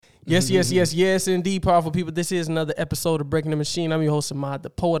Yes, indeed, powerful people. This is another episode of Breaking the Machine. I'm your host, Ahmad, the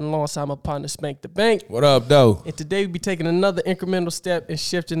poet, and alongside my partner, Spank the Bank. What up, though? And today we be taking another incremental step and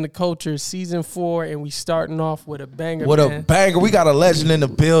shifting the culture, season 4, and we starting off with a banger. What a banger! We got a legend in the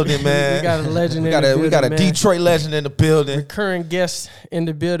building, man. We got a legend in the building. We got a man. Detroit legend in the building. Recurring guest in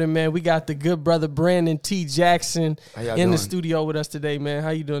the building, man. We got the good brother Brandon T. Jackson in the studio with us today, man. How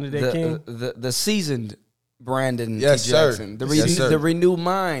you doing today, King? The seasoned Brandon T. Yes, Jackson. sir. The renewed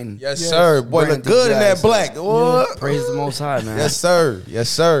mind. Yes, sir. Boy, Brandon look good T. in that Jackson. black. What? Praise the Most High, man. Yes, sir. Yes,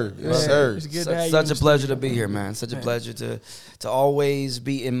 sir. Yes, sir. It's good to have you Such in a the pleasure studio, to be here, man. Such a pleasure to always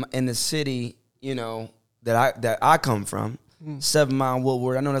be in the city, you know, that I come from. 7 Mile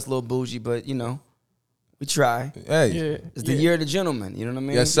Woodward. I know that's a little bougie, but you know, we try. Hey. It's the year of the gentleman. You know what I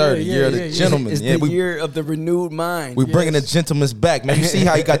mean? Yes, sir. The year of the gentleman. It's the year of the renewed mind. We bringing the gentleman's back, man. You see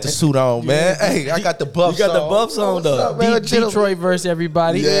how he got the suit on, man. Hey, I got the buffs You got the on. buffs on, though. What's up, man? Detroit versus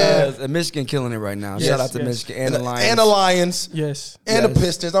everybody. Yeah. And Michigan killing it right now. Shout out to Michigan and the Lions. And the Lions. Yes. And the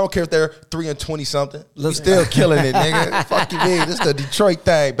Pistons. I don't care if they're 3-20 something. We still killing it, nigga. Fuck you, man. This the Detroit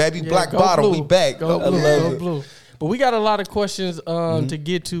thing, baby. Black go bottom, blue. we back. Go blue. blue. Go blue. But we got a lot of questions to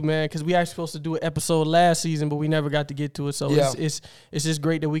get to, man, because we actually supposed to do an episode last season, but we never got to get to it. So it's just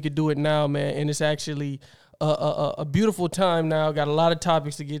great that we could do it now, man. And it's actually a beautiful time now. Got a lot of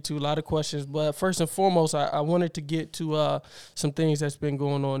topics to get to, a lot of questions. But first and foremost, I wanted to get to some things that's been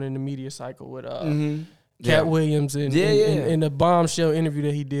going on in the media cycle with Katt Williams and the bombshell interview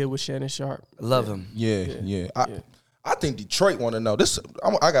that he did with Shannon Sharp. Love him. Yeah. I think Detroit want to know this.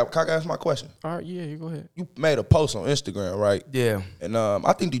 Can I ask my question? All right, yeah, you go ahead. You made a post on Instagram, right? Yeah. And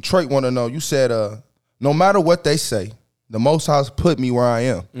I think Detroit want to know. You said, no matter what they say, the Most High put me where I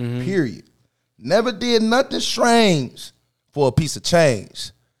am. Period. Never did nothing strange for a piece of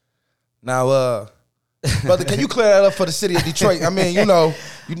change. Now, brother, can you clear that up for the city of Detroit? I mean, you know,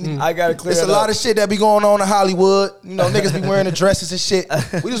 I gotta clear. There's a lot of shit that be going on in Hollywood. You know, niggas be wearing the dresses and shit.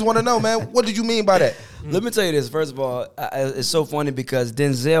 We just want to know, man, what did you mean by that? Let me tell you this. First of all, it's so funny because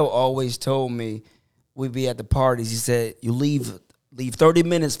Denzel always told me we'd be at the parties. He said, "You leave 30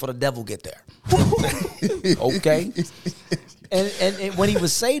 minutes for the devil get there." Okay. And when he would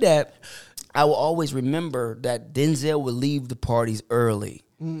say that, I will always remember that Denzel would leave the parties early.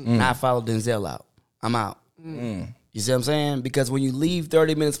 And I follow Denzel out. I'm out. You see what I'm saying? Because when you leave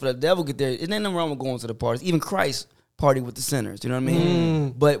 30 minutes for the devil get there, it ain't nothing wrong with going to the parties. Even Christ party with the sinners. You know what I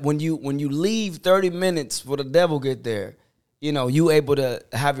mean? But when you leave 30 minutes for the devil get there, you know, you able to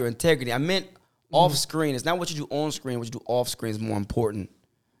have your integrity. I meant off screen. It's not what you do on screen. What you do off screen is more important.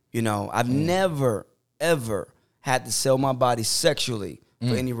 You know, I've never, ever had to sell my body sexually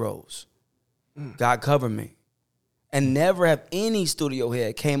for any roles. God cover me. And never have any studio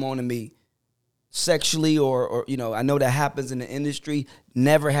head came on to me sexually or you know, I know that happens in the industry.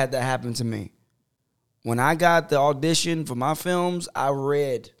 Never had that happen to me. When I got the audition for my films, I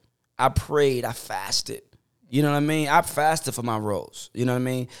read, I prayed, I fasted. You know what I mean? I fasted for my roles. You know what I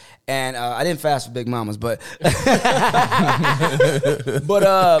mean? And I didn't fast for Big Mamas, but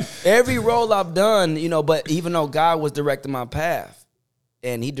every role I've done, you know, but even though God was directing my path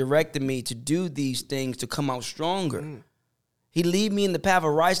and he directed me to do these things to come out stronger, he lead me in the path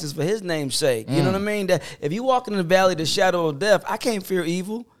of righteousness for his name's sake. You know what I mean? That if you walk in the valley of the shadow of death, I can't fear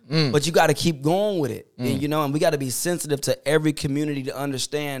evil. But you got to keep going with it, and, you know, and we got to be sensitive to every community to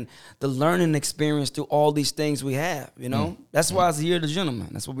understand the learning experience through all these things we have, you know? That's why it's the year of the gentleman.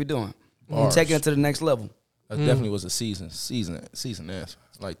 That's what we're doing. We're taking it to the next level. That definitely was a season answer.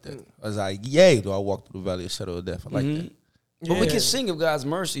 I like that. I was like, yay, do I walk through the valley of shadow of death? I like that. But we can sing of God's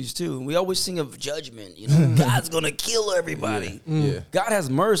mercies, too. We always sing of judgment. You know, God's going to kill everybody. God has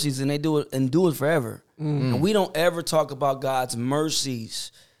mercies, and they do it and do it forever. And we don't ever talk about God's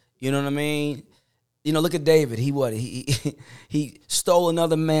mercies. You know what I mean? You know, look at David. He stole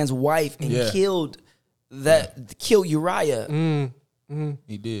another man's wife and killed Uriah.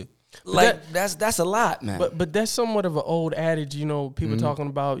 He did. Like that's a lot, man. But that's somewhat of an old adage, you know, people talking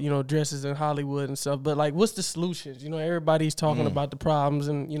about, you know, dresses in Hollywood and stuff. But like, what's the solutions? You know, everybody's talking about the problems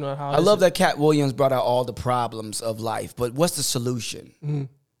and, you know, how I love that Katt Williams brought out all the problems of life, but what's the solution?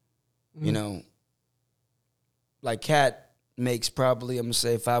 You know, like Katt makes probably, I'm gonna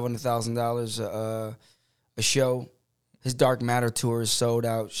say, $500,000 a show. His Dark Matter tour is sold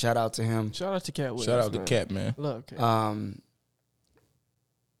out. Shout out to him. Shout out to Katt Williams. Shout out to Katt, man. Love Katt.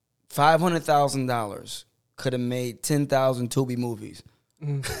 $500,000 could have made 10,000 Tubi movies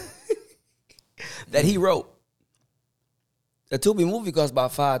that he wrote. A Tubi movie costs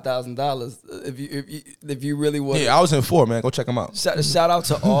about $5,000 if you really want. Yeah, I was in 4, man. Go check them out. Shout out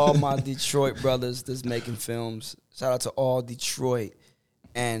to all my Detroit brothers that's making films. Shout out to all Detroit.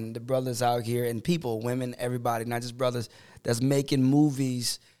 And the brothers out here, and people, women, everybody, not just brothers, that's making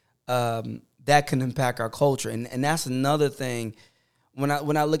movies that can impact our culture. And that's another thing. When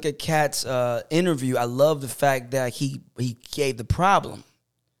I look at Katt's interview, I love the fact that he gave the problem.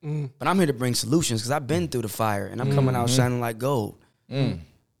 But I'm here to bring solutions because I've been through the fire, and I'm coming out shining like gold.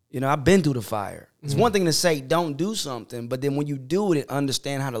 You know, I've been through the fire. It's one thing to say don't do something, but then when you do it,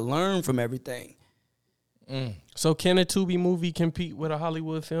 understand how to learn from everything. So can a Tubi movie compete with a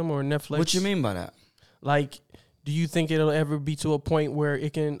Hollywood film or Netflix? What you mean by that? Like, do you think it'll ever be to a point where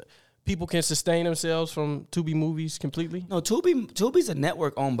people can sustain themselves from Tubi movies completely? No, Tubi's a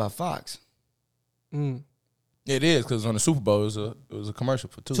network owned by Fox. It is, because on the Super Bowl, it was a commercial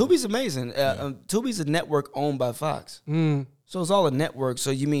for Tubi. Tubi's amazing. Tubi's a network owned by Fox. So it's all a network.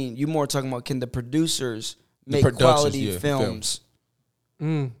 So you mean you're more talking about can the producers make quality films?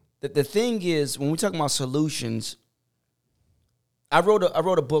 The thing is, when we talk about solutions, I wrote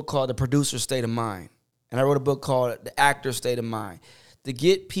a book called The Producer's State of Mind, and I wrote a book called The Actor's State of Mind. To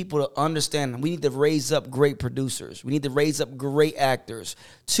get people to understand, we need to raise up great producers. We need to raise up great actors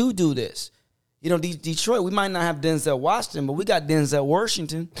to do this. You know, Detroit, we might not have Denzel Washington, but we got Denzel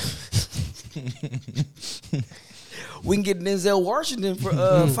Washington. We can get Denzel Washington for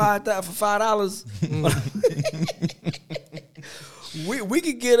 $5. We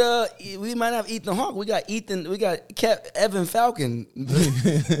could get we might have Ethan Hawke. We got Evan Falcon.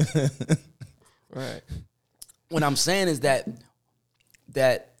 Right. What I'm saying is that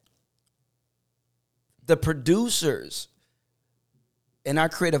the producers and our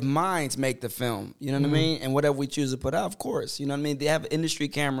creative minds make the film. You know what I mean? And whatever we choose to put out, of course. You know what I mean? They have industry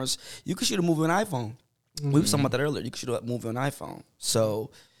cameras. You can shoot a movie on an iPhone. We were talking about that earlier. You can shoot a movie on an iPhone.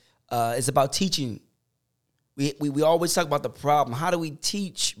 So it's about teaching. We always talk about the problem. How do we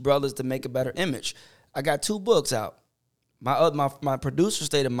teach brothers to make a better image? I got 2 books out. My producer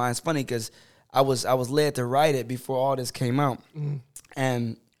State of Mind is funny because I was led to write it before all this came out.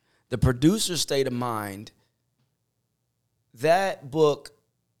 And the Producer State of Mind, that book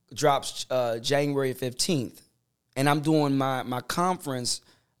drops January 15th. And I'm doing my conference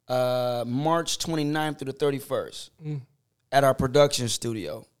March 29th through the 31st at our production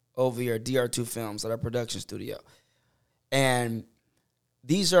studio over here, DR2 Films, at our production studio. And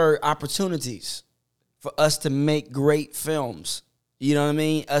these are opportunities for us to make great films. You know what I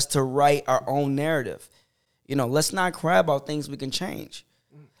mean? Us to write our own narrative. You know, let's not cry about things we can change.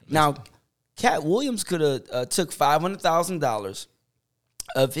 Now, Katt Williams could have took $500,000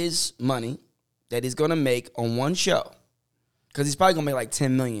 of his money that he's going to make on one show, because he's probably going to make like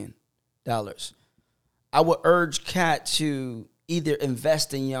 $10 million. I would urge Katt to either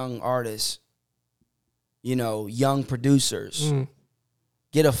invest in young artists, you know, young producers,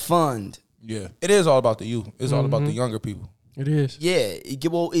 get a fund. Yeah, it is all about the youth. It's all about the younger people. It is. Yeah,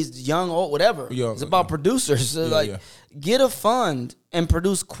 it's young or whatever. It's about producers. So get a fund and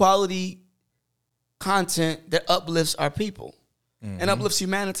produce quality content that uplifts our people and uplifts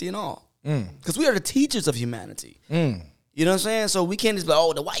humanity and all. Because we are the teachers of humanity. You know what I'm saying? So we can't just be like,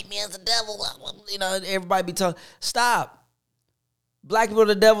 oh, the white man's the devil. You know, everybody be talking. Stop. Black people are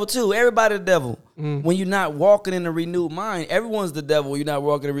the devil too. Everybody the devil. When you're not walking in a renewed mind, everyone's the devil. You're not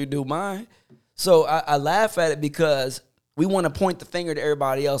walking in a renewed mind. So I laugh at it because we want to point the finger to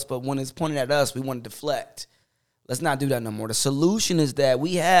everybody else, but when it's pointed at us, we want to deflect. Let's not do that no more. The solution is that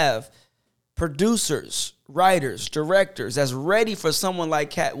we have producers, writers, directors that's ready for someone like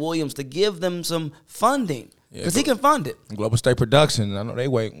Katt Williams to give them some funding, because he can fund it. Global State Production, I know they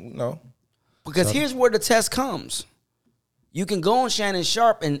wait, no. Because here's where the test comes. You can go on Shannon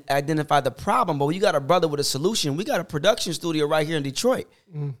Sharp and identify the problem, but when you got a brother with a solution, we got a production studio right here in Detroit.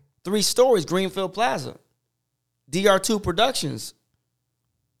 3 stories, Greenfield Plaza. DR2 Productions.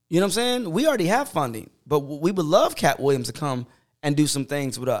 You know what I'm saying? We already have funding, but we would love Katt Williams to come and do some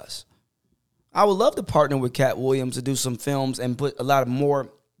things with us. I would love to partner with Katt Williams to do some films and put a lot of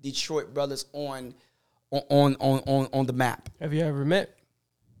more Detroit brothers on the map. Have you ever met?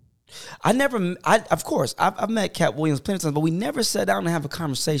 Of course, I've met Katt Williams plenty of times, but we never sat down and have a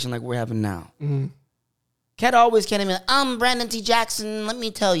conversation like we're having now. Katt always came to me like, I'm Brandon T. Jackson. Let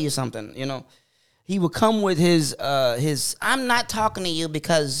me tell you something, you know. He would come with his I'm not talking to you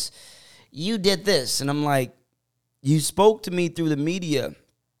because you did this. And I'm like, you spoke to me through the media,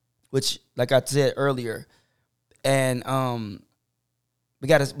 which, like I said earlier, and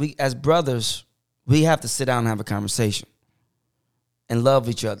we as brothers, we have to sit down and have a conversation and love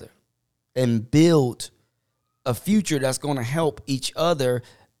each other and build a future that's going to help each other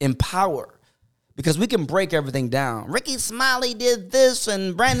empower. Because we can break everything down. Ricky Smiley did this,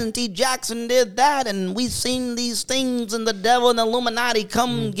 and Brandon T. Jackson did that, and we've seen these things, and the devil and the Illuminati.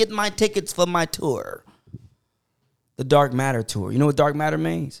 Come get my tickets for my tour. The Dark Matter tour. You know what Dark Matter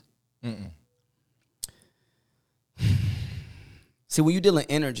means? See, when you deal in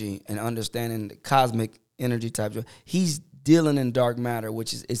energy and understanding the cosmic energy type, he's dealing in dark matter,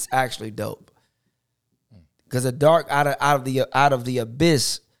 which is it's actually dope. Because the dark out of the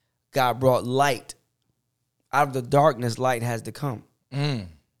abyss, God brought light. Out of the darkness, light has to come. And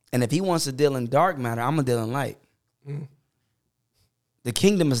if he wants to deal in dark matter, I'm gonna deal in light. The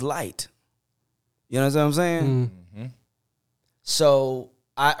kingdom is light. You know what I'm saying? So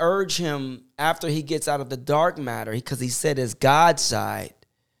I urge him after he gets out of the dark matter, because he said it's God's side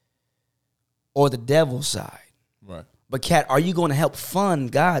or the devil's side. Right. But Katt, are you going to help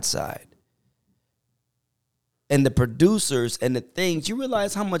fund God's side? And the producers and the things, you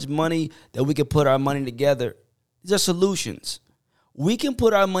realize how much money that we can put our money together? These are solutions. We can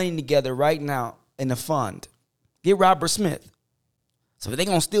put our money together right now in a fund. Get Robert Smith. So if they're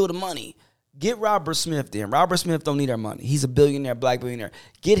going to steal the money, get Robert Smith then. Robert Smith don't need our money. He's a billionaire, black billionaire.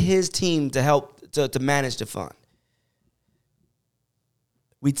 Get his team to help to manage the fund.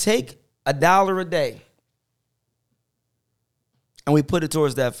 We take $1 a day and we put it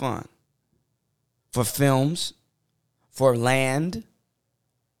towards that fund. For films, for land.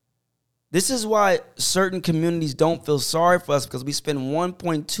 This is why certain communities don't feel sorry for us, because we spend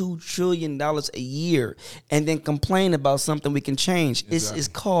 $1.2 trillion a year and then complain about something we can change. Exactly. It's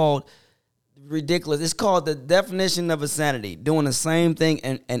called ridiculous. It's called the definition of insanity, doing the same thing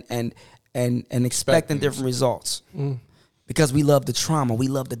and expecting different results. Because we love the trauma. We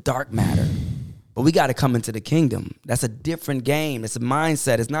love the dark matter. But we got to come into the kingdom. That's a different game. It's a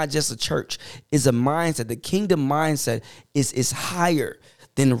mindset. It's not just a church. It's a mindset. The kingdom mindset is higher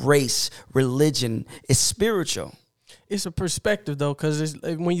than race, religion. It's spiritual. It's a perspective, though, because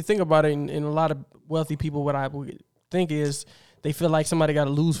when you think about it, in a lot of wealthy people, what I would think is they feel like somebody got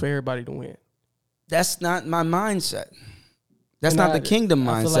to lose for everybody to win. That's not my mindset. That's not the kingdom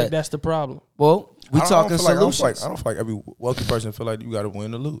mindset. I feel like that's the problem. Well, we talking solutions. I don't feel like every wealthy person feel like you got to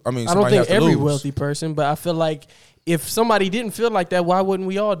win or lose. I mean, I don't think every wealthy person, but I feel like if somebody didn't feel like that, why wouldn't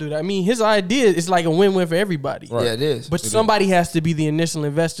we all do that? I mean, his idea is like a win-win for everybody. Right. Yeah, it is. But somebody has to be the initial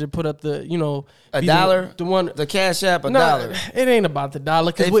investor, put up the, $1, the Cash App, $1. It ain't about the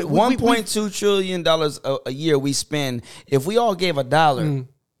dollar. Because $1.2 trillion a year we spend. If we all gave $1.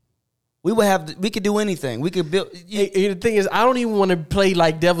 We could do anything. We could build. The thing is, I don't even want to play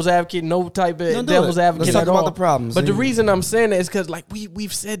like devil's advocate, no type of devil's advocate. Let's talk about the problems. But the reason I'm saying that is because like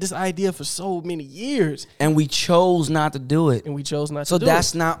we've said this idea for so many years, and we chose not to do it. So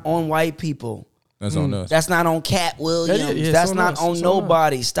that's not on white people. That's on us. That's not on Katt Williams. That's not on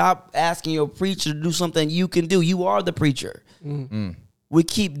nobody. Stop asking your preacher to do something you can do. You are the preacher. We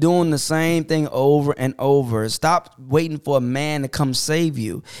keep doing the same thing over and over. Stop waiting for a man to come save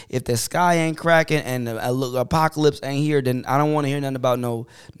you. If the sky ain't cracking and the apocalypse ain't here, then I don't want to hear nothing about no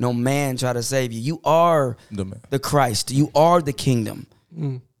man try to save you. You are the Christ. You are the kingdom.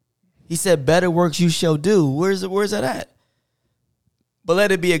 He said, better works you shall do. Where's that at? But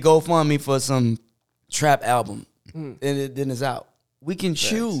let it be a GoFundMe for some trap album. And then it's out. We can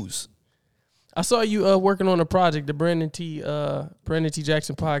choose. I saw you working on a project, the Brandon T.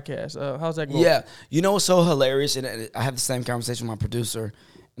 Jackson podcast. How's that going? Yeah, what's so hilarious, and I have the same conversation with my producer,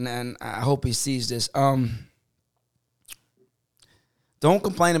 and I hope he sees this. Don't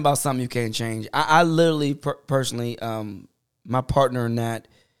complain about something you can't change. I literally, personally, my partner in that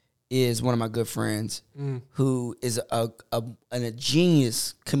is one of my good friends who is a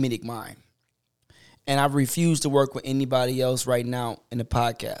genius comedic mind, and I refuse to work with anybody else right now in the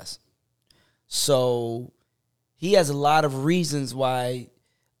podcast. So he has a lot of reasons why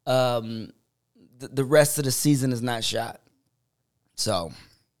the rest of the season is not shot. So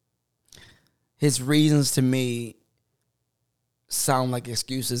his reasons to me sound like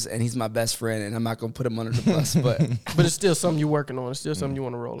excuses, and he's my best friend, and I'm not going to put him under the bus. But it's still something you're working on. It's still something you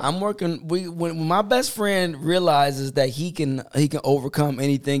want to roll on. I'm working. When my best friend realizes that he can overcome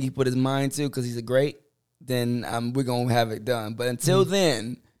anything he put his mind to because he's a great, then we're going to have it done. But until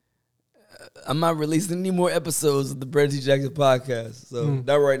then, I'm not releasing any more episodes of the Brandon T. Jackson podcast. So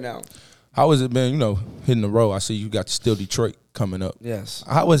not right now. How has it been, hitting the road? I see you got Still Detroit coming up. Yes.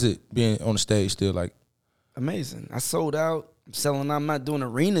 How was it being on the stage still? Like, amazing. I sold out. I'm selling out. I'm not doing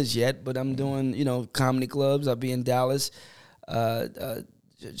arenas yet, but I'm doing, comedy clubs. I'll be in Dallas January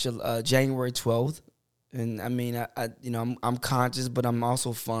 12th. And I mean, I'm conscious, but I'm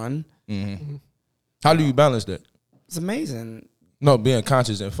also fun. How do you balance that? It's amazing. No, being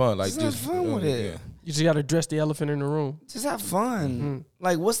conscious and fun. Like just have fun with it. Yeah. You just got to address the elephant in the room. Just have fun.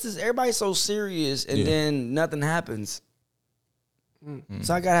 Like, what's this? Everybody's so serious, and then nothing happens.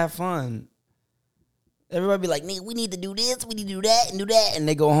 So I gotta have fun. Everybody be like, "Nigga, we need to do this, we need to do that, and do that," and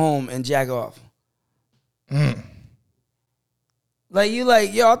they go home and jack off. Like you,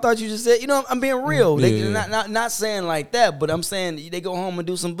 like, yo, I thought you just said, I'm being real. Not saying like that, but I'm saying they go home and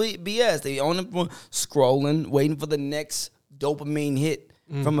do some BS. They on the scrolling, waiting for the next dopamine hit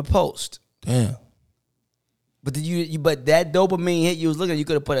from a post. Damn. But but that dopamine hit you was looking at, you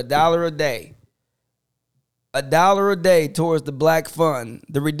could have put $1 a day. $1 a day towards the black fund,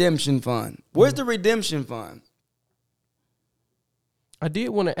 the redemption fund. Where's the redemption fund? I did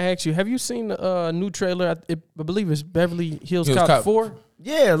want to ask you, have you seen the new trailer? I believe it's Beverly Hills Cop 4.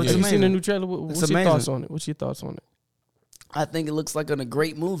 Yeah, it looks amazing. Have you seen the new trailer? What's your thoughts on it? What's your thoughts on it? I think it looks like a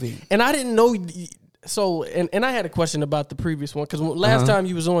great movie. And I didn't know. So, and I had a question about the previous one, because last time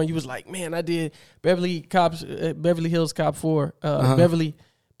you was on, you was like, man, I did Beverly Hills Cop 4, Beverly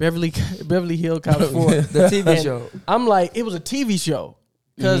Hills Cop 4. The TV show. I'm like, it was a TV show.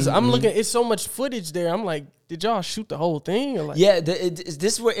 Because I'm looking, it's so much footage there. I'm like, did y'all shoot the whole thing? Or like, yeah, this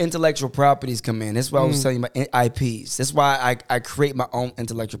is where intellectual properties come in. That's why I was telling you about IPs. That's why I create my own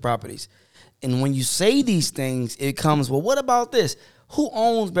intellectual properties. And when you say these things, it comes, well, what about this? Who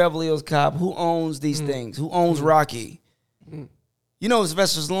owns Beverly Hills Cop? Who owns these things? Who owns Rocky? You know,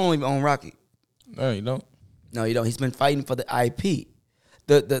 Sylvester Stallone even own Rocky. No, you don't. No, you don't. He's been fighting for the IP.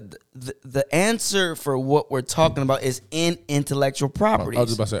 The answer for what we're talking about is in intellectual properties. I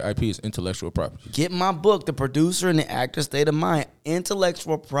was just about to say IP is intellectual property. Get my book, The Producer and the Actor's State of Mind.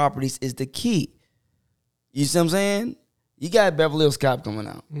 Intellectual properties is the key. You see what I'm saying? You got Beverly Hills Cop coming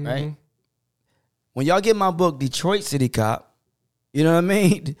out, right? When y'all get my book, Detroit City Cop, you know what I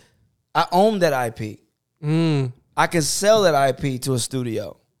mean? I own that IP. I can sell that IP to a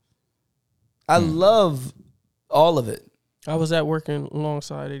studio. I love all of it. I was at working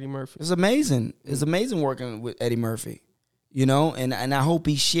alongside Eddie Murphy. It's amazing. It's amazing working with Eddie Murphy, and I hope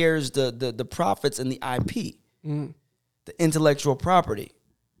he shares the profits and the IP, the intellectual property.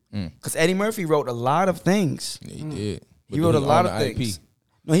 Because Eddie Murphy wrote a lot of things. Yeah, he did. He wrote a lot of things.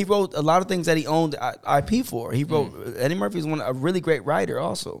 No, he wrote a lot of things that he owned IP for. He wrote. Eddie Murphy is a really great writer,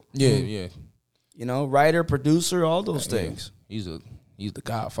 also. Yeah. Writer, producer, all those things. He's the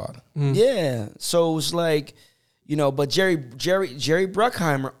godfather. Yeah. So it's like, but Jerry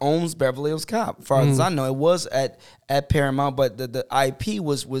Bruckheimer owns Beverly Hills Cop. As far as I know, it was at Paramount, but the IP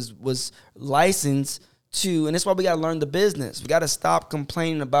was licensed to, and that's why we got to learn the business. We got to stop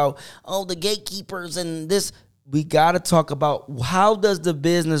complaining about, the gatekeepers and this. We got to talk about, how does the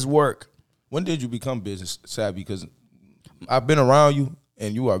business work? When did you become business savvy? Because I've been around you,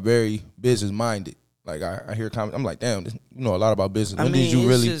 and you are very business minded. Like I hear comments, I'm like, damn, you know a lot about business. When did you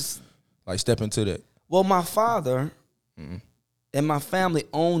really step into that? Well, my father and my family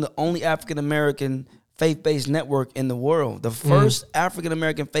own the only African American faith-based network in the world. The first African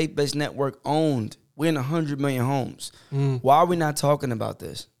American faith-based network owned. We're in 100 million homes. Why are we not talking about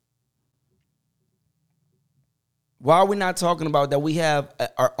this? Why are we not talking about that we have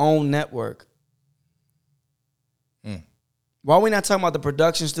our own network? Why are we not talking about the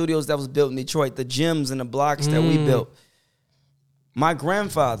production studios that was built in Detroit, the gyms and the blocks that we built? My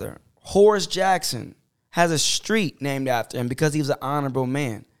grandfather, Horace Jackson, has a street named after him because he was an honorable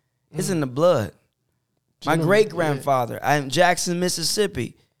man. It's in the blood. My great-grandfather, in Jackson,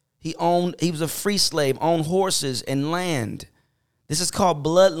 Mississippi, he was a free slave, owned horses and land. This is called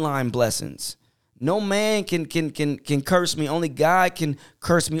bloodline blessings. No man can curse me. Only God can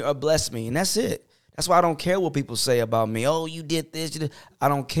curse me or bless me, and that's it. That's why I don't care what people say about me. Oh, you did this. I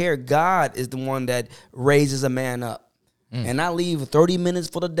don't care. God is the one that raises a man up. And I leave 30 minutes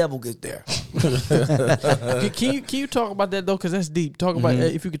before the devil gets there. Can you talk about that, though? Because that's deep. Talk about,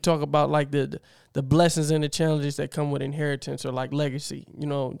 if you could talk about like the blessings and the challenges that come with inheritance or like legacy,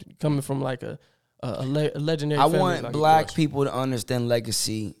 coming from like a legendary family. I want like black people to understand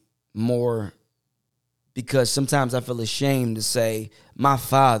legacy more, because sometimes I feel ashamed to say my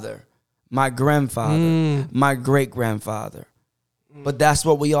father, my grandfather, my great-grandfather. But that's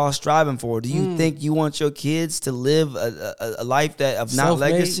what we all striving for. Do you think you want your kids to live a life of not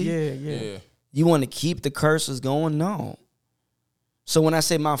legacy? Yeah. You want to keep the curses going? No. So when I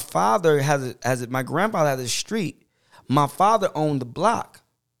say my father my grandfather has a street, my father owned the block.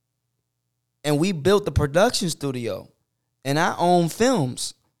 And we built the production studio. And I own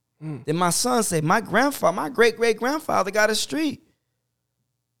films. Then my son said, my great-great-grandfather got a street.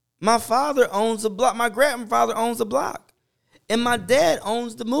 My father owns the block. My grandfather owns the block. And my dad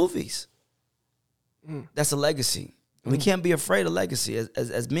owns the movies. That's a legacy. We can't be afraid of legacy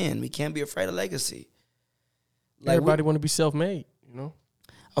as men. We can't be afraid of legacy. Like everybody want to be self-made, you know?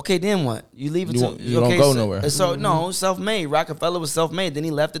 Okay, then what? You leave it to... You don't go nowhere. So, no, self-made. Rockefeller was self-made. Then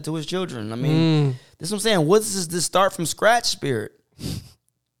he left it to his children. I mean, this is what I'm saying. What is this start from scratch spirit?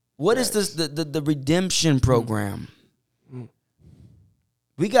 What is this, the redemption program?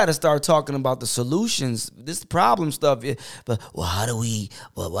 We got to start talking about the solutions. This problem stuff. But, well, how do we...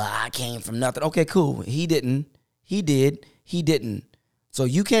 Well, I came from nothing. Okay, cool. He didn't. He did. He didn't. So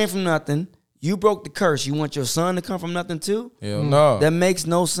you came from nothing. You broke the curse. You want your son to come from nothing too? Hell no. That makes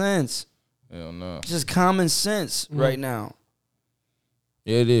no sense. Hell no. It's just common sense right now.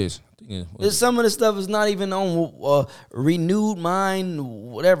 Yeah, it is. Some of the stuff is not even on renewed mind,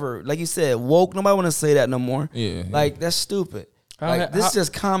 whatever. Like you said, woke. Nobody want to say that no more. Yeah. Like, that's stupid. This is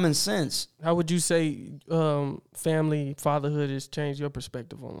just common sense. How would you say family, fatherhood has changed your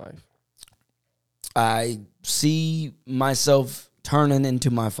perspective on life? I see myself turning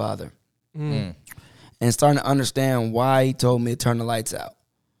into my father. And starting to understand why he told me to turn the lights out.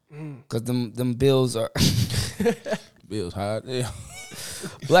 Because them bills are... Bills high. Yeah.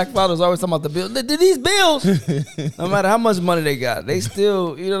 Black fathers always talking about the bills. These bills, no matter how much money they got, they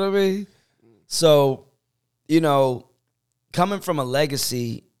still, you know what I mean? So, you know, coming from a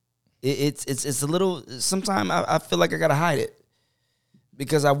legacy, it's a little... Sometimes I feel like I got to hide it.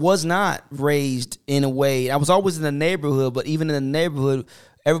 Because I was not raised in a way... I was always in the neighborhood, but even in the neighborhood...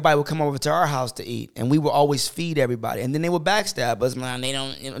 Everybody would come over to our house to eat, and we would always feed everybody. And then they would backstab us, man. They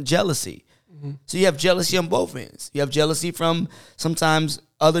don't, jealousy. So you have jealousy on both ends. You have jealousy from sometimes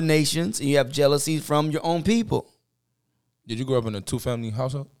other nations, and you have jealousy from your own people. Did you grow up in a 2-family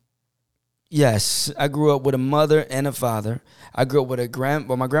household? Yes, I grew up with a mother and a father. I grew up with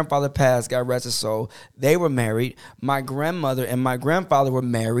my grandfather passed, God rest his soul. They were married. My grandmother and my grandfather were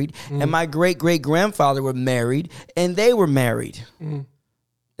married, and my great-great-grandfather were married, and they were married.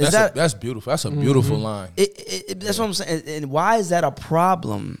 That's beautiful. That's a beautiful line. That's what I'm saying. And why is that a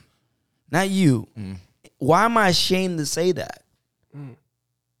problem? Not you. Why am I ashamed to say that?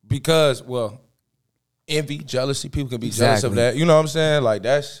 Because, well, envy, jealousy, people can be jealous of that. You know what I'm saying? Like,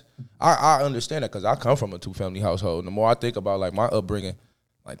 that's... I understand that because I come from a 2-family household. And the more I think about, like, my upbringing,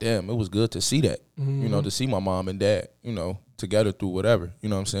 like, damn, it was good to see that. You know, to see my mom and dad, you know, together through whatever. You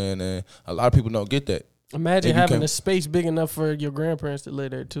know what I'm saying? And a lot of people don't get that. Imagine having a space big enough for your grandparents to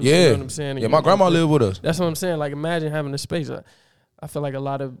live there too. Yeah, you know what I'm saying? Yeah, my grandma lived with us. That's what I'm saying. Like, imagine having a space. I feel like a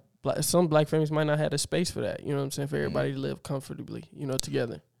lot of some black families might not have a space for that. You know what I'm saying? For everybody to live comfortably, you know,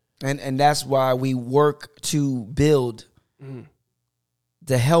 together. And that's why we work to build,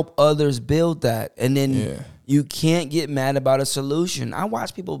 to help others build that. And then you can't get mad about a solution. I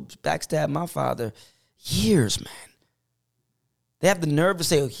watch people backstab my father years, man. They have the nerve to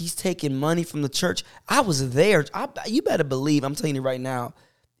say, oh, he's taking money from the church. I was there. You better believe, I'm telling you right now,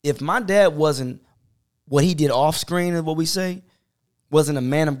 if my dad wasn't what he did off screen, is what we say, wasn't a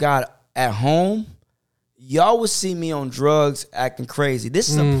man of God at home, y'all would see me on drugs acting crazy. This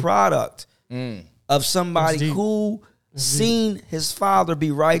is a product of somebody who seen his father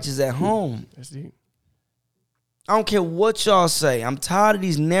be righteous at home. That's deep. I don't care what y'all say. I'm tired of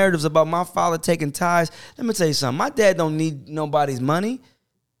these narratives about my father taking tithes. Let me tell you something. My dad don't need nobody's money.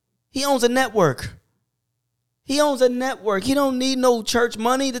 He owns a network. He don't need no church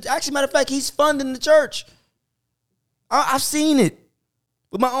money. Actually, matter of fact, he's funding the church. I've seen it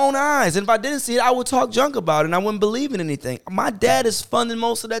with my own eyes. And if I didn't see it, I would talk junk about it and I wouldn't believe in anything. My dad is funding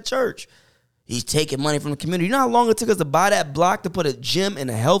most of that church. He's taking money from the community. You know how long it took us to buy that block to put a gym and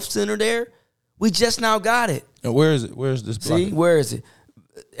a health center there? We just now got it. And where is it? Where is this block? See, where is it?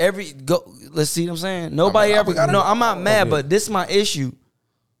 Let's see what I'm saying. Nobody I'm not mad, but this is my issue.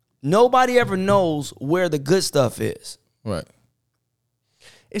 Nobody ever knows where the good stuff is. Right.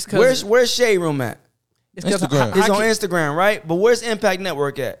 It's cause where's Shade Room at? It's on Instagram, right? But where's Impact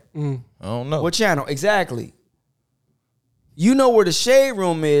Network at? I don't know. What channel? Exactly. You know where the Shade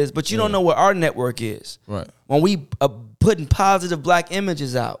Room is, but you don't know where our network is. Right. When we putting positive black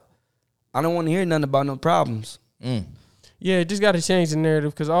images out, I don't want to hear nothing about no problems. Yeah, just got to change the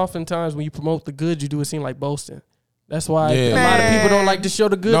narrative because oftentimes when you promote the good, you do it seem like boasting. That's why a lot of people don't like to show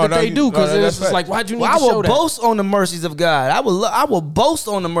the good they do because it's just like, why'd you need to show that? I will boast on the mercies of God. I will boast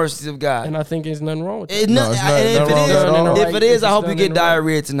on the mercies of God. And I think there's nothing wrong with that. If it is, I hope you get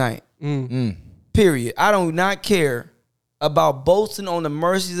diarrhea tonight. Period. I do not care about boasting on the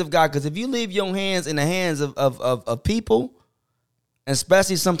mercies of God because if you leave your hands in the hands of people,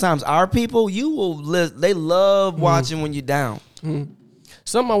 especially sometimes our people, they love watching when you're down.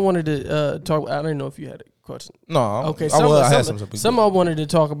 Something I wanted to talk about, I don't know if you had question? No. Okay. Some I wanted to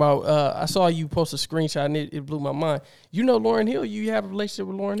talk about. I saw you post a screenshot and it blew my mind. You know Lauryn Hill? You have a relationship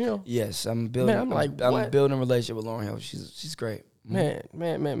with Lauryn Hill? Yes, I'm building. Man, I'm building a relationship with Lauryn Hill. She's great. Man.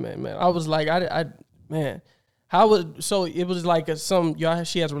 I was like, man. How would so? It was like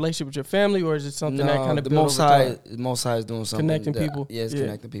she has a relationship with your family, or is it something that kind of the Most High? Most High is doing something connecting people. Yes,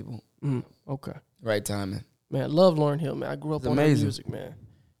 connecting people. Okay, right timing. Man, I love Lauryn Hill, man. I grew up on her music, man.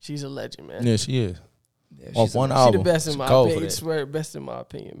 She's a legend, man. Yeah, she is. Yeah, she's one album. She the best in my opinion. I swear, best in my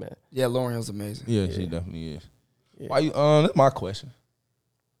opinion, man. Yeah, Lauryn Hill's amazing. Yeah, she definitely is. Yeah. Why you? That's my question.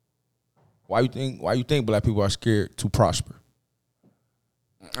 Why you think black people are scared to prosper?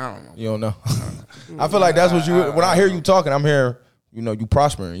 I don't know. You don't know. I feel like that's what you. When I hear you talking, I'm hearing you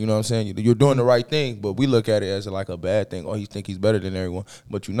prospering. You know what I'm saying? You're doing the right thing, but we look at it as like a bad thing. Oh, he think he's better than everyone,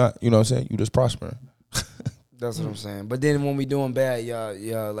 but you're not. You know what I'm saying? You just prospering. That's what I'm saying. But then when we doing bad,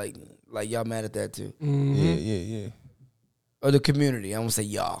 y'all like y'all mad at that too. Yeah. Or the community. I won't say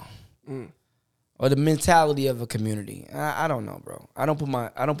y'all. Or the mentality of a community. I don't know, bro. I don't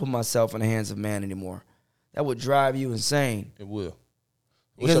put myself in the hands of man anymore. That would drive you insane. It will.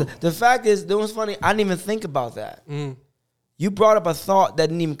 Because the fact is, it was funny. I didn't even think about that. You brought up a thought that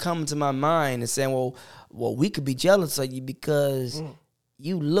didn't even come to my mind and saying, well, we could be jealous of you because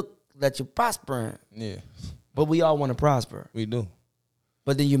you look that you're prospering. Yeah. But we all want to prosper. We do.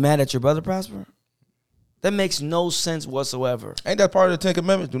 But then you mad at your brother prosper? That makes no sense whatsoever. Ain't that part of the 10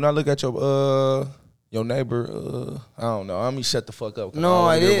 Commandments? Do not look at your neighbor. I don't know. I mean, shut the fuck up. No,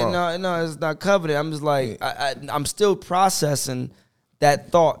 I didn't. No, it's not coveted. I'm just like, I'm still processing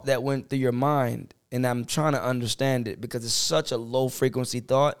that thought that went through your mind, and I'm trying to understand it because it's such a low frequency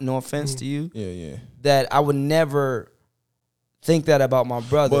thought. No offense to you. Yeah. That I would never think that about my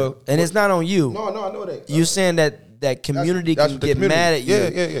brother, it's not on you. No, I know that. You saying that community can get mad at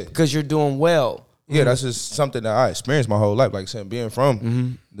you, because you're doing well. Yeah, that's just something that I experienced my whole life. Like I said, being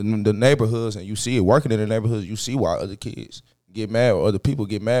from the neighborhoods, and you see it working in the neighborhoods, you see why other kids get mad or other people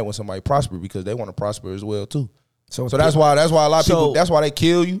get mad when somebody prosper because they want to prosper as well too. So that's why a lot of people. That's why they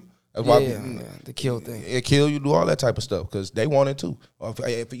kill you. That's why the kill thing. It kill you, do all that type of stuff because they want it too. Or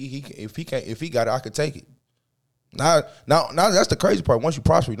if he got it, I could take it. Now that's the crazy part. Once you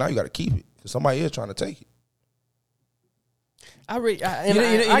prosper, now you got to keep it because somebody is trying to take it.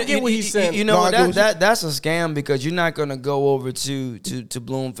 I get what he's saying. You know, that's a scam because you're not gonna go over to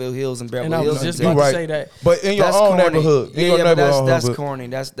Bloomfield Hills and Beverly Hills. And I was just about to say that. But in your own neighborhood, that's corny.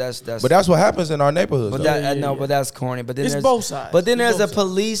 That's. But that's what happens in our neighborhoods. But but that's corny. But then it's both sides. But then there's a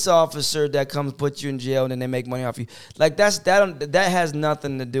police officer that comes put you in jail and then they make money off you. Like that has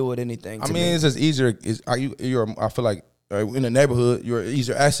nothing to do with anything. I mean, it's just easier. I feel like in the neighborhood, you're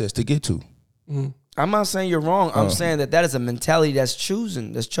easier access to get to. I'm not saying you're wrong. I'm saying that is a mentality that's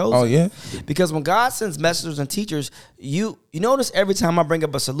chosen. Oh, yeah? Because when God sends messengers and teachers, you notice every time I bring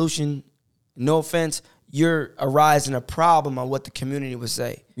up a solution, no offense, you're arising a problem on what the community would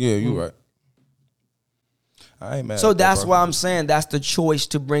say. Yeah, you're right. I ain't mad. So that's why I'm saying that's the choice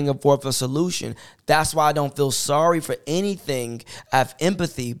to bring forth a solution. That's why I don't feel sorry for anything. I have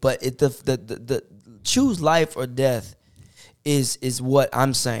empathy, but the choose life or death is what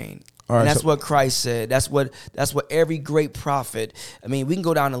I'm saying. Right, and that's what Christ said. That's what every great prophet. I mean, we can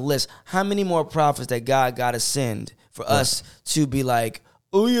go down the list. How many more prophets that God got to send for us to be like,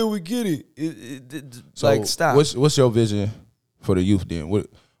 oh yeah, we get it. So like, stop. What's your vision for the youth then?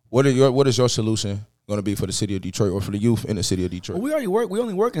 What is your solution going to be for the city of Detroit or for the youth in the city of Detroit? Well, we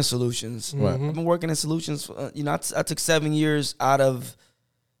only work in solutions. Right. I've been working in solutions. I took 7 years out of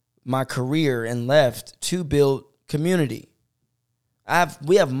my career and left to build community.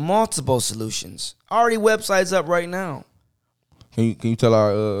 We have multiple solutions. Already websites up right now. Can you tell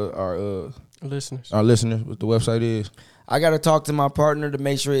our listeners what the website is? I got to talk to my partner to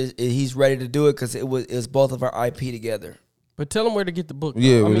make sure he's ready to do it because it was both of our IP together. But tell them where to get the book.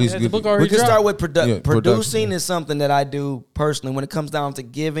 Yeah, the book already we can dropped? start with producing is something that I do personally. When it comes down to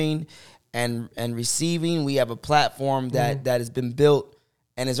giving and receiving, we have a platform that has been built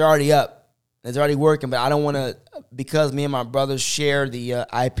and it's already up. It's already working, but I don't want to, because me and my brother share the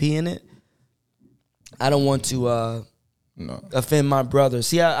IP in it, I don't want to offend my brother.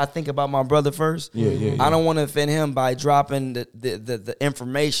 See how I think about my brother first? Yeah. I don't want to offend him by dropping the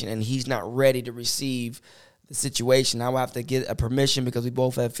information and he's not ready to receive the situation. I will have to get a permission because we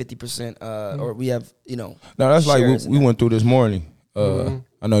both have 50% or we have, No, that's like we went through this morning.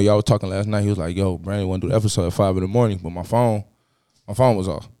 I know y'all was talking last night. He was like, yo, Brandon want to do the episode at 5 a.m, but my phone was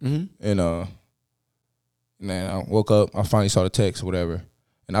off. And then I woke up, I finally saw the text or whatever.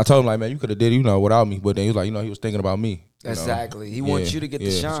 And I told him, like, man, you could have did it, without me. But then he was like, he was thinking about me. Exactly. He wants you to get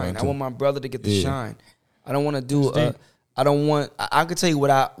the shine. I want my brother to get the shine. I don't want to do. I don't want. I can tell you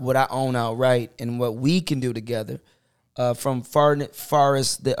what I own outright and what we can do together. From far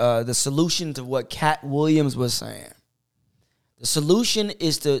as the solution to what Katt Williams was saying. The solution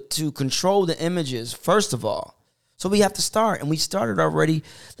is to control the images first of all. So we have to start, and we started already.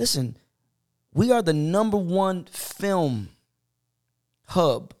 Listen, we are the #1 film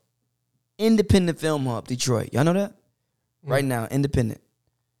hub, independent film hub, Detroit. Y'all know that? Right now, independent.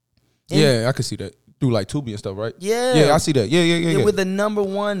 Yeah, I can see that. Do like Tubi and stuff, right? Yeah, I see that. Yeah. We're the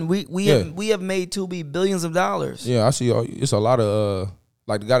 #1. We have made Tubi billions of dollars. Yeah, I see. It's a lot of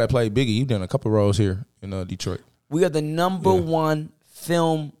like the guy that played Biggie. He done a couple roles here in Detroit. We are the #1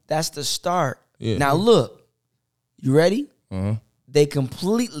 film. That's the start. Yeah. Now look, you ready? Uh-huh. They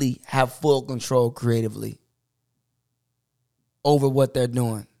completely have full control creatively over what they're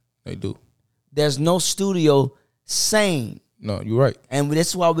doing. They do. There's no studio sane. No, you're right. And this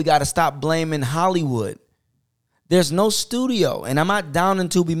is why we got to stop blaming Hollywood. There's no studio. And I'm not down in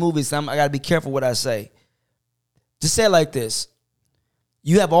Tubi movies. So I got to be careful what I say. Just say it like this.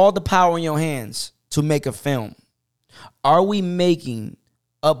 You have all the power in your hands to make a film. Are we making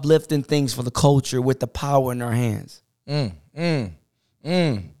uplifting things for the culture with the power in our hands? They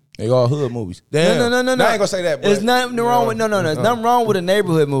all hood movies. Damn. No. I ain't gonna say that. There's nothing wrong with There's nothing wrong with a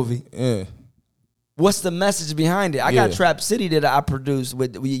neighborhood movie. Yeah. What's the message behind it? I got Trap City that I produced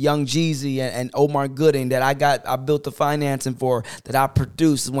with Young Jeezy and Omar Gooding that I built the financing for, that I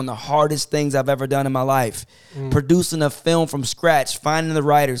produced. It's one of the hardest things I've ever done in my life. Producing a film from scratch, finding the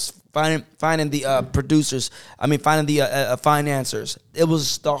writers, finding the producers. Finding the financiers. It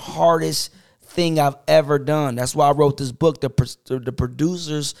was the hardest thing I've ever done. That's why I wrote this book, The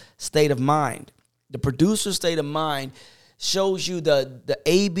Producer's State of Mind. The Producer's State of Mind shows you the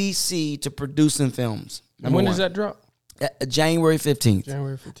ABC to producing films. And when does that drop? January 15th.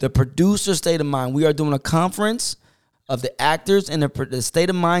 January 15th. The Producer's State of Mind. We are doing a conference of the actors in the State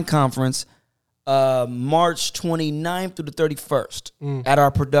of Mind conference March 29th through the 31st at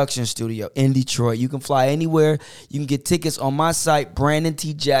our production studio in Detroit. You can fly anywhere. You can get tickets on my site,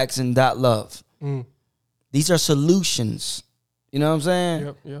 BrandonTJackson.love. These are solutions. You know what I'm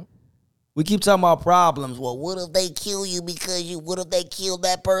saying? Yep. We keep talking about problems. Well, what if they kill you what if they kill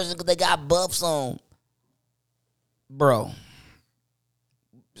that person because they got buffs on? Bro.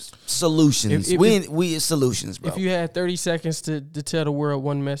 Solutions. We solutions, bro. If you had 30 seconds to tell the world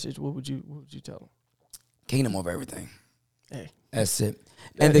one message, what would you tell them? Kingdom over everything. Hey. That's it.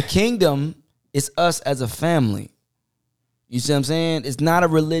 And the kingdom is us as a family. You see what I'm saying? It's not a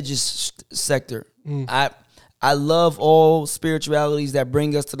religious sector. I love all spiritualities that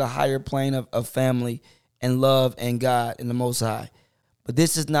bring us to the higher plane of family and love and God and the Most High. But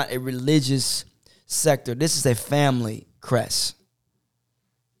this is not a religious sector. This is a family crest.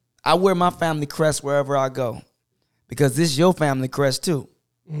 I wear my family crest wherever I go because this is your family crest too.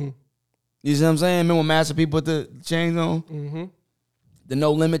 You see what I'm saying? Remember when Master P put the chains on? The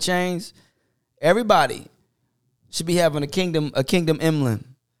no limit chains? Everybody should be having a kingdom emblem.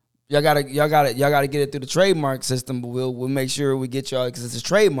 Y'all gotta get it through the trademark system, but we'll make sure we get y'all because it's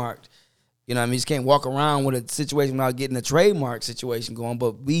trademarked. You know what I mean? You just can't walk around with a situation without getting a trademark situation going.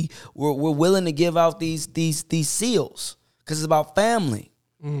 But we're willing to give out these seals because it's about family.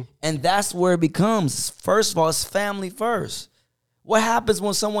 And that's where it becomes. First of all, it's family first. What happens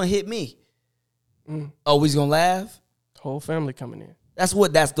when someone hit me? Oh, we's gonna laugh? Whole family coming in. That's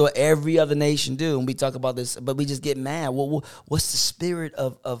what every other nation do. And we talk about this, but we just get mad. What's the spirit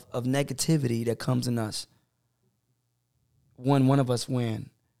of negativity that comes in us when one of us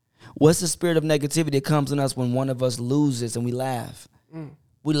win? What's the spirit of negativity that comes in us when one of us loses and we laugh?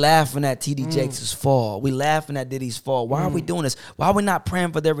 We laughing at T.D. Jakes' fall. We laughing at Diddy's fall. Why are we doing this? Why are we not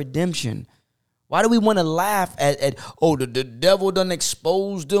praying for their redemption? Why do we want to laugh at the devil done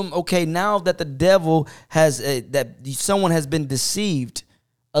exposed them? Okay, now that the devil has, that someone has been deceived,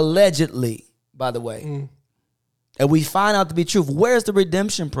 allegedly, by the way, and we find out to be true, where's the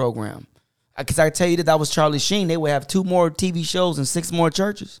redemption program? Because I tell you that was Charlie Sheen. They would have 2 more TV shows and 6 more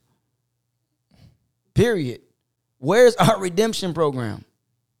churches. Period. Where's our redemption program?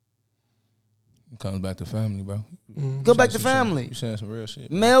 It comes back to family, bro. Go back to family. You saying some real shit,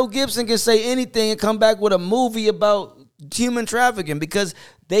 bro. Mel Gibson can say anything and come back with a movie about human trafficking because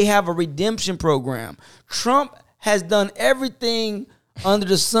they have a redemption program. Trump has done everything under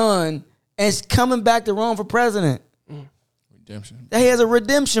the sun and is coming back to run for president. Redemption. He has a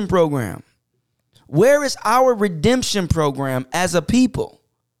redemption program. Where is our redemption program as a people?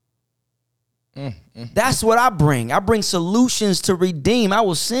 That's what I bring. I bring solutions to redeem. I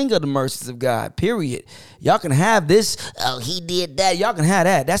will sing of the mercies of God, period. Y'all can have this. Oh, he did that. Y'all can have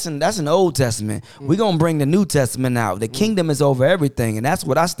that. That's an Old Testament. We're going to bring the New Testament out. The kingdom is over everything, and that's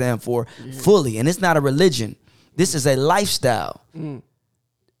what I stand for fully. And it's not a religion. This is a lifestyle. And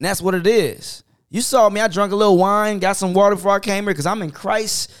that's what it is. You saw me. I drank a little wine, got some water before I came here because I'm in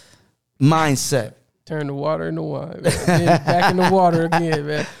Christ's mindset. Turn the water into wine, man. Back in the water again,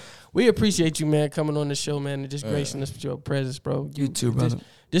 man. We appreciate you, man, coming on the show, man, and just gracing us with your presence, bro. You too, brother.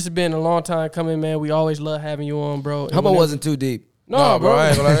 This has been a long time coming, man. We always love having you on, bro. Hope I wasn't too deep. No, bro. I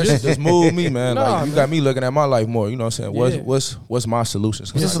ain't gonna lie. That shit just moved me, man. Like, you got me looking at my life more. You know what I'm saying? What's my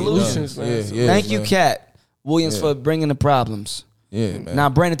solutions? What's the solutions, man? Yeah, Thank you, Katt Williams, for bringing the problems. Yeah, man. Now,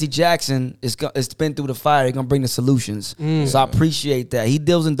 Brandon T. Jackson it's been through the fire. He's going to bring the solutions. So I appreciate that. He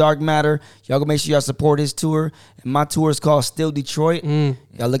deals in dark matter. Y'all go make sure y'all support his tour. And my tour is called Still Detroit.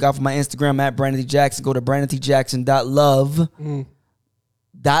 Y'all look out for my Instagram at Brandon T. Jackson. Go to BrandonTJackson.love.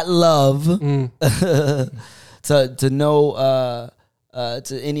 To know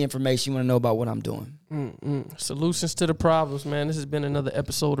to any information you want to know about what I'm doing. Solutions to the problems, man. This has been another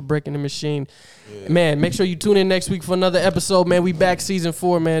episode of Breaking the Machine. Man, make sure you tune in next week for another episode, man. We back season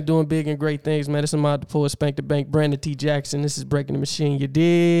 4, man, doing big and great things, man. This is Mod the Poet, Spank the Bank, Brandon T. Jackson. This is Breaking the Machine. You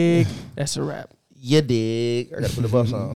dig? That's a wrap. You dig? I got to put the bus on.